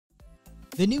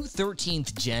The new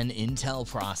 13th gen Intel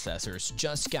processors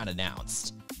just got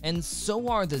announced, and so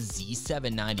are the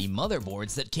Z790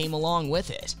 motherboards that came along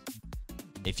with it.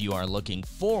 If you are looking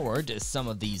forward to some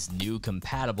of these new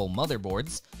compatible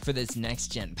motherboards for this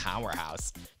next-gen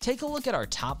powerhouse, take a look at our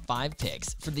top 5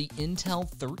 picks for the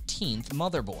Intel 13th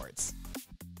motherboards.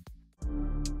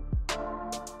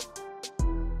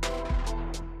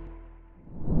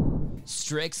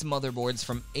 Strix motherboards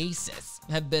from Asus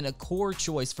have been a core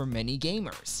choice for many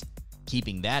gamers.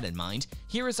 Keeping that in mind,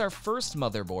 here is our first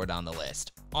motherboard on the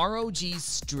list, ROG's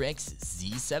Strix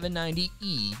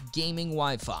Z790E Gaming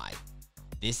Wi-Fi.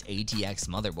 This ATX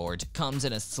motherboard comes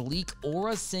in a sleek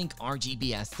Aura Sync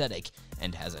RGB aesthetic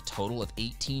and has a total of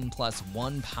 18 plus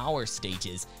 1 power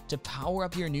stages to power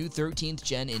up your new 13th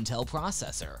gen Intel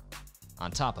processor. On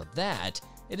top of that,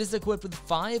 it is equipped with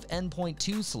 5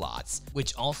 N.2 slots,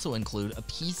 which also include a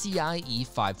PCIe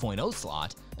 5.0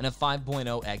 slot and a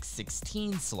 5.0 x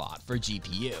 16 slot for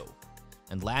GPU.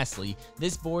 And lastly,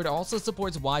 this board also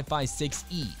supports Wi-Fi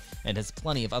 6E and has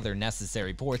plenty of other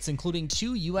necessary ports, including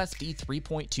 2 USB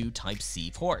 3.2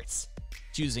 Type-C ports.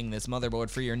 Choosing this motherboard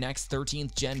for your next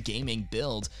 13th gen gaming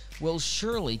build will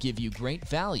surely give you great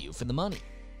value for the money.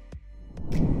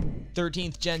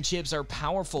 13th gen chips are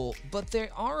powerful, but they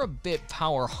are a bit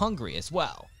power hungry as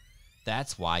well.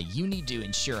 That's why you need to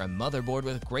ensure a motherboard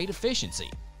with great efficiency.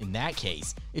 In that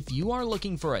case, if you are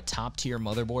looking for a top-tier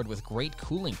motherboard with great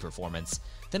cooling performance,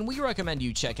 then we recommend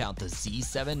you check out the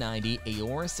Z790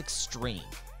 Aorus Extreme.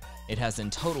 It has in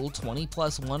total 20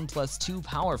 plus 1 plus 2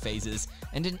 power phases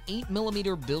and an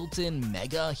 8mm built-in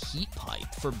mega heat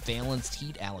pipe for balanced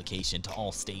heat allocation to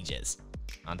all stages.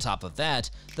 On top of that,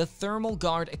 the Thermal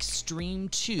Guard Extreme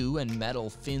 2 and Metal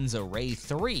Fins Array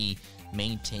 3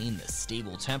 maintain the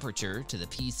stable temperature to the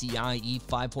PCIe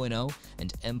 5.0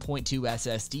 and M.2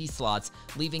 SSD slots,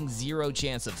 leaving zero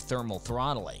chance of thermal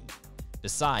throttling.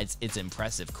 Besides its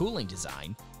impressive cooling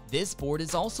design, this board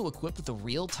is also equipped with a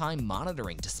real-time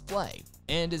monitoring display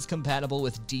and is compatible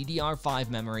with DDR5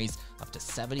 memories up to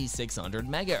 7600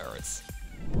 MHz.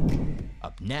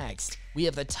 Up next, we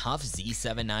have the tough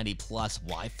Z790 Plus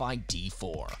Wi-Fi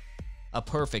D4. A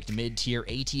perfect mid-tier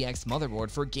ATX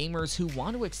motherboard for gamers who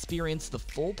want to experience the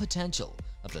full potential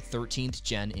of the 13th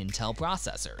gen Intel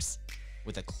processors.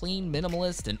 With a clean,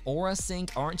 minimalist, and Aura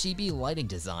Sync RGB lighting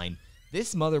design,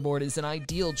 this motherboard is an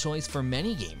ideal choice for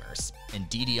many gamers, and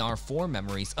DDR4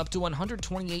 memories up to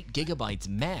 128GB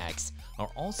max are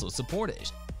also supported.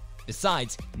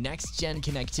 Besides, next-gen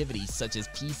connectivity such as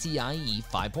PCIe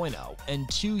 5.0 and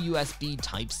 2 USB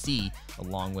Type-C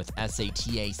along with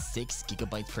SATA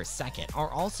 6GB per second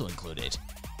are also included.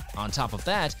 On top of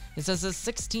that, it has a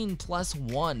 16 plus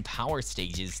 1 power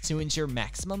stages to ensure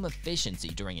maximum efficiency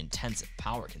during intensive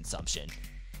power consumption.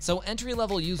 So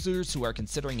entry-level users who are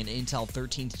considering an Intel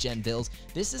 13th gen build,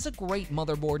 this is a great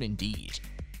motherboard indeed.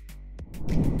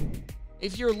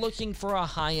 If you're looking for a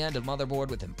high-end motherboard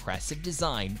with impressive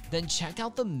design, then check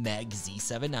out the MEG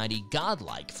Z790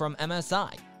 Godlike from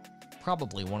MSI.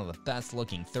 Probably one of the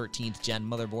best-looking 13th gen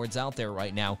motherboards out there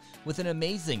right now, with an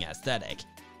amazing aesthetic.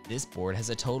 This board has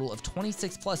a total of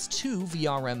 26 plus 2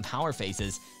 VRM power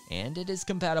phases, and it is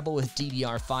compatible with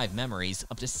DDR5 memories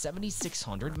up to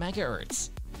 7600 MHz.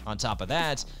 On top of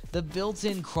that, the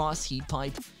built-in cross heat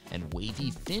pipe and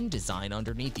wavy fin design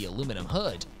underneath the aluminum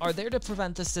hood are there to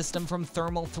prevent the system from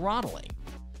thermal throttling.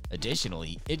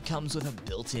 Additionally, it comes with a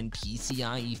built-in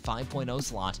PCIe 5.0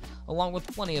 slot along with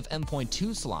plenty of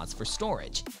M.2 slots for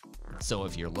storage. So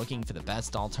if you're looking for the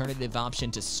best alternative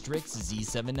option to Strix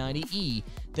Z790E,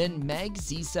 then MEG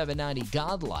Z790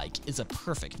 Godlike is a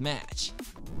perfect match.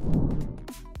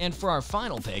 And for our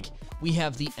final pick, we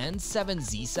have the N7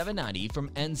 Z790 from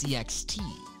NZXT.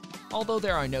 Although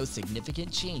there are no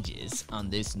significant changes on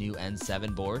this new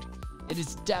N7 board, it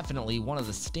is definitely one of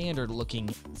the standard-looking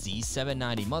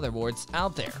Z790 motherboards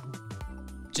out there.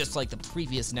 Just like the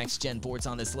previous next-gen boards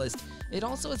on this list, it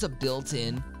also has a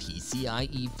built-in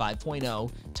PCIe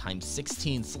 5.0 x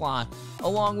 16 slot,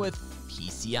 along with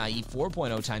PCIe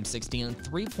 4.0 x 16 and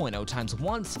 3.0 x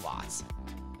 1 slots.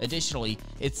 Additionally,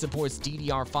 it supports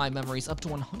DDR5 memories up to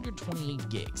 128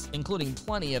 gigs, including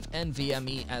plenty of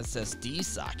NVMe SSD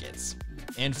sockets.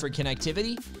 And for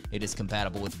connectivity, it is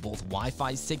compatible with both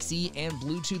Wi-Fi 6E and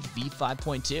Bluetooth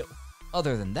V5.2.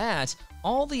 Other than that,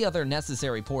 all the other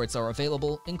necessary ports are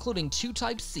available, including 2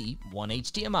 Type-C, 1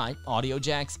 HDMI, audio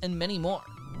jacks, and many more.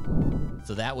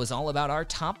 So that was all about our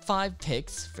top 5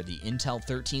 picks for the Intel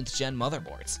 13th gen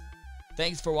motherboards.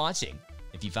 Thanks for watching.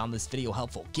 If you found this video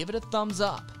helpful, give it a thumbs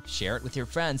up, share it with your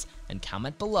friends, and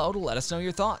comment below to let us know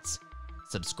your thoughts.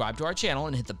 Subscribe to our channel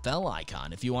and hit the bell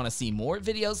icon if you want to see more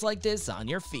videos like this on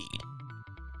your feed.